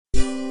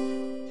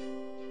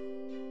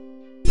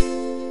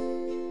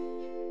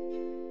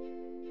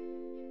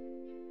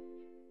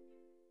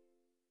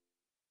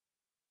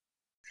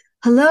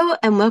Hello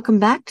and welcome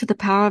back to The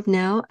Power of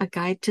Now, a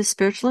guide to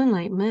spiritual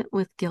enlightenment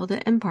with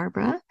Gilda and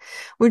Barbara.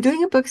 We're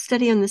doing a book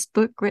study on this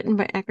book written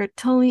by Eckhart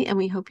Tolle, and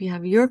we hope you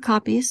have your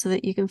copy so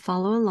that you can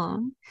follow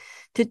along.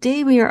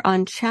 Today we are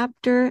on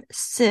chapter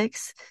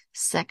 6,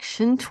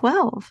 section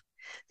 12,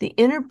 the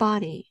inner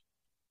body.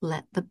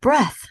 Let the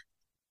breath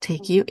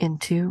take you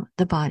into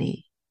the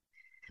body.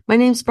 My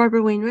name's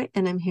Barbara Wainwright,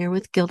 and I'm here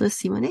with Gilda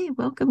Simone.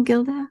 Welcome,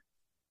 Gilda.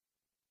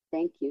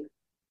 Thank you.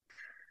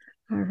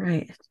 All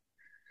right.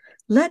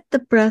 Let the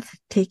breath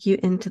take you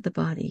into the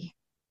body.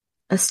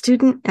 A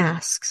student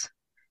asks,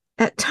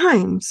 at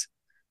times,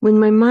 when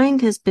my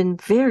mind has been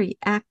very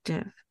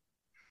active,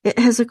 it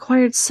has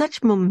acquired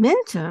such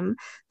momentum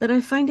that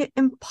I find it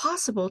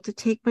impossible to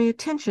take my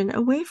attention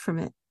away from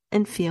it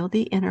and feel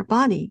the inner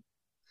body.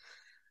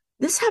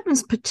 This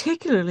happens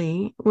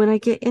particularly when I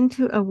get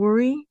into a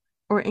worry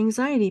or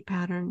anxiety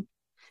pattern.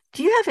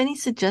 Do you have any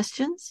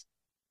suggestions?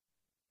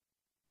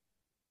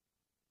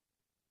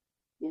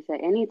 If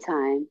at any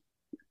time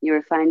you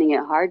are finding it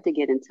hard to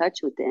get in touch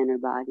with the inner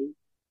body,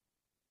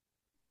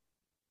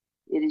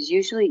 it is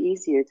usually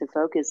easier to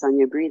focus on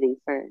your breathing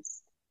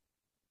first.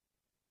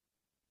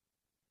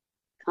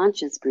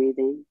 Conscious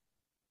breathing,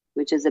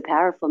 which is a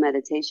powerful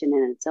meditation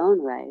in its own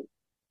right,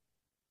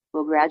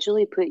 will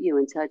gradually put you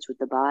in touch with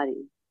the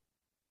body.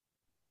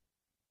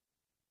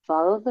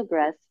 Follow the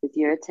breath with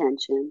your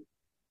attention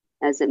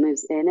as it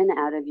moves in and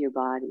out of your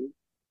body.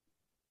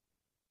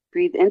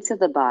 Breathe into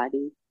the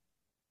body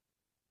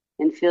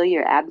and feel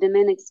your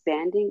abdomen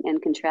expanding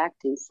and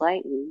contracting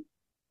slightly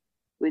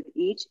with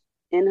each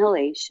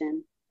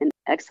inhalation and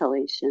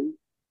exhalation.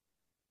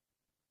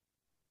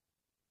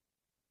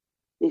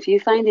 If you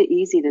find it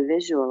easy to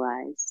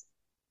visualize,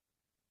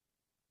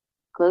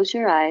 close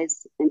your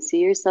eyes and see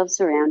yourself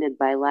surrounded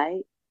by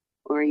light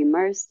or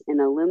immersed in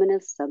a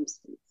luminous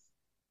substance,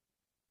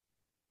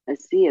 a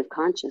sea of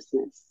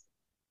consciousness.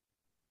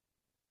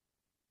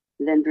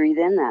 Then breathe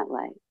in that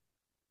light.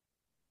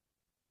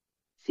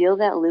 Feel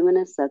that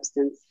luminous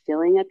substance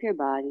filling up your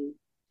body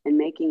and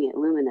making it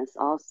luminous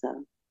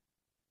also.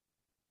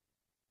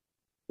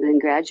 Then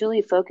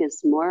gradually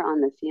focus more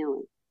on the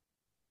feeling.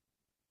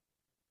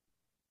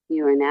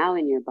 You are now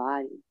in your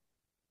body.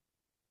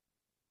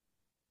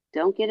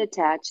 Don't get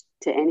attached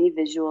to any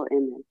visual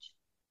image.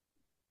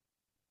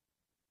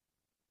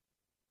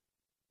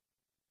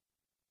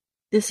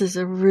 This is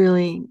a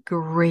really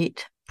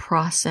great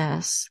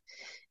process.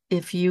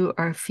 If you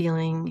are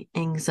feeling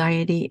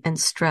anxiety and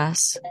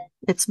stress,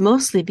 it's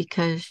mostly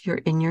because you're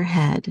in your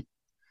head.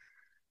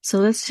 So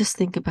let's just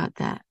think about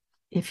that.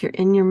 If you're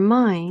in your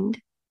mind,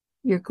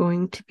 you're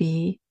going to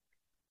be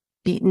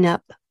beaten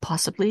up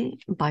possibly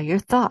by your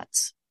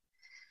thoughts.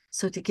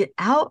 So to get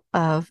out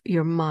of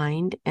your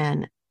mind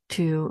and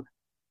to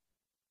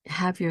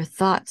have your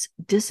thoughts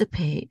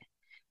dissipate,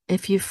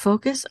 if you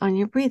focus on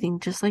your breathing,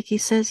 just like he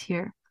says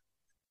here,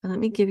 let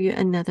me give you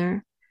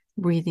another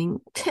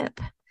breathing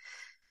tip.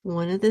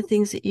 One of the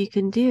things that you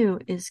can do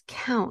is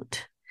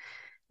count.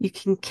 You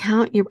can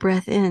count your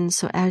breath in.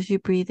 So as you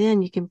breathe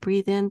in, you can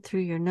breathe in through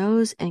your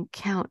nose and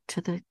count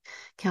to the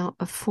count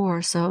of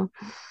 4. So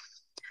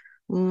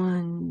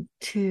 1,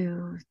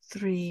 2,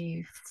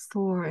 3,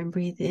 4, and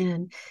breathe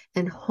in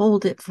and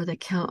hold it for the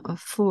count of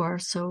 4.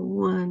 So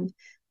 1,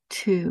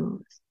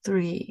 2,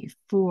 3,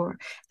 4,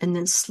 and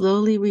then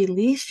slowly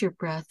release your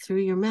breath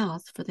through your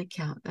mouth for the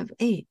count of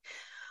 8.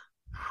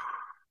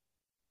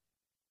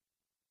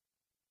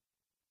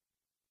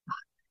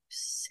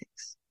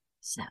 6,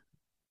 7,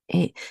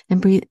 8,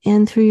 and breathe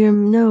in through your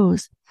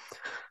nose.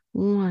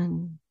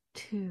 1,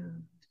 2,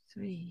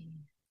 3,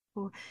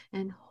 4,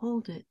 and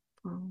hold it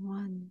for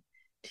 1,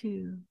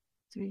 2,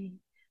 3,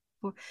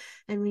 4,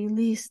 and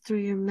release through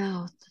your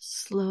mouth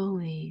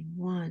slowly.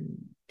 1,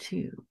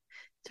 2,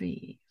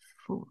 3,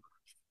 4,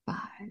 5,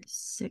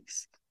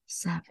 6,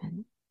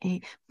 7,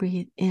 8.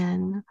 Breathe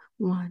in.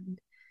 1,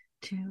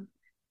 2,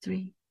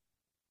 3,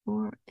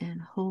 4,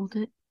 and hold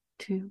it.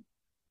 2,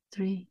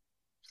 3,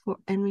 4,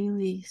 and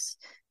release.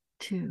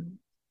 2,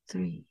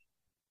 3,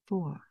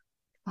 4,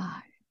 5,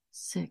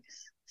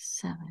 6,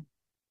 7,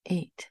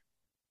 8.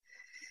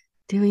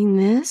 Doing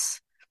this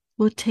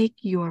will take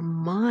your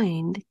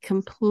mind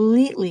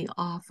completely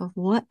off of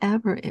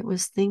whatever it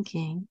was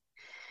thinking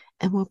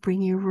and will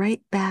bring you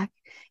right back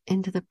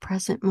into the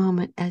present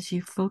moment as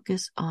you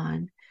focus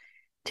on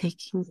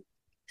taking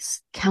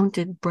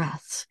counted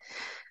breaths,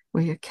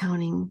 where you're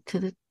counting to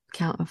the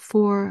count of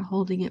 4,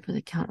 holding it for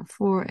the count of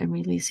 4, and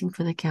releasing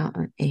for the count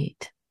of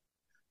 8.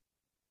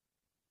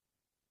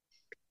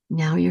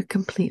 Now you're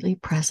completely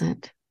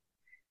present.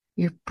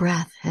 Your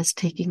breath has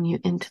taken you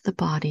into the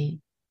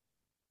body,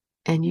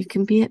 and you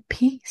can be at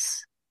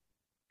peace.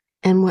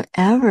 And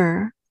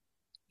whatever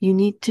you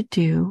need to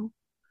do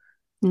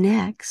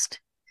next,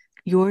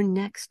 your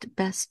next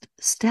best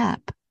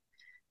step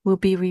will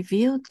be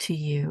revealed to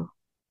you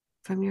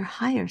from your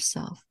higher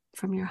self,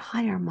 from your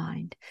higher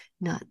mind,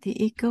 not the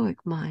egoic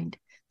mind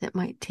that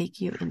might take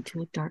you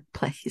into a dark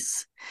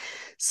place.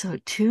 So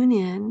tune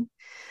in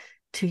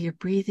to your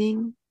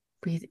breathing,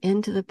 breathe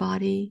into the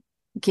body,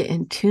 get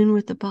in tune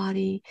with the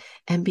body,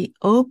 and be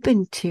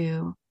open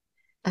to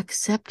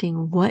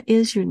accepting what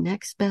is your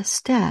next best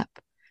step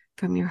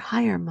from your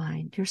higher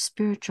mind, your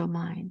spiritual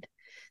mind,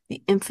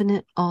 the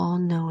infinite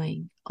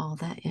all-knowing, all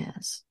that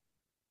is.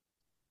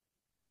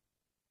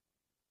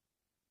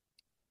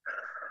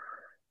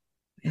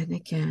 And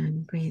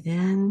again, breathe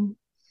in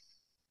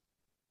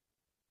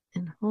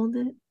and hold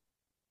it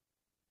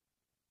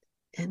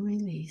and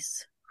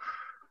release.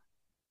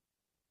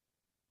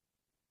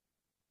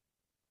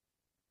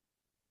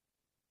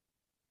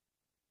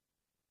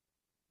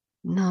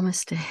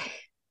 Namaste.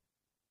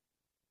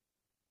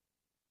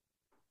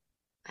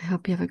 I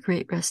hope you have a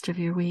great rest of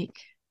your week.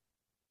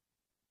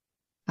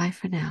 Bye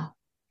for now.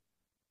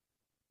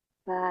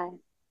 Bye.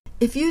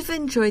 If you've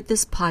enjoyed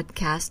this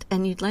podcast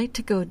and you'd like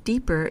to go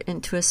deeper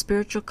into a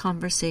spiritual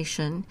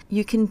conversation,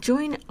 you can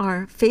join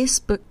our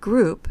Facebook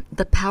group,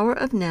 The Power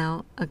of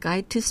Now, A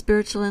Guide to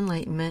Spiritual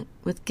Enlightenment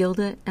with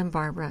Gilda and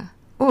Barbara.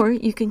 Or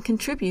you can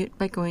contribute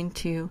by going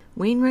to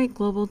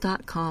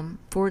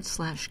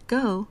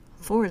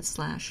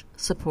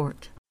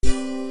wainwrightglobal.com/go/support.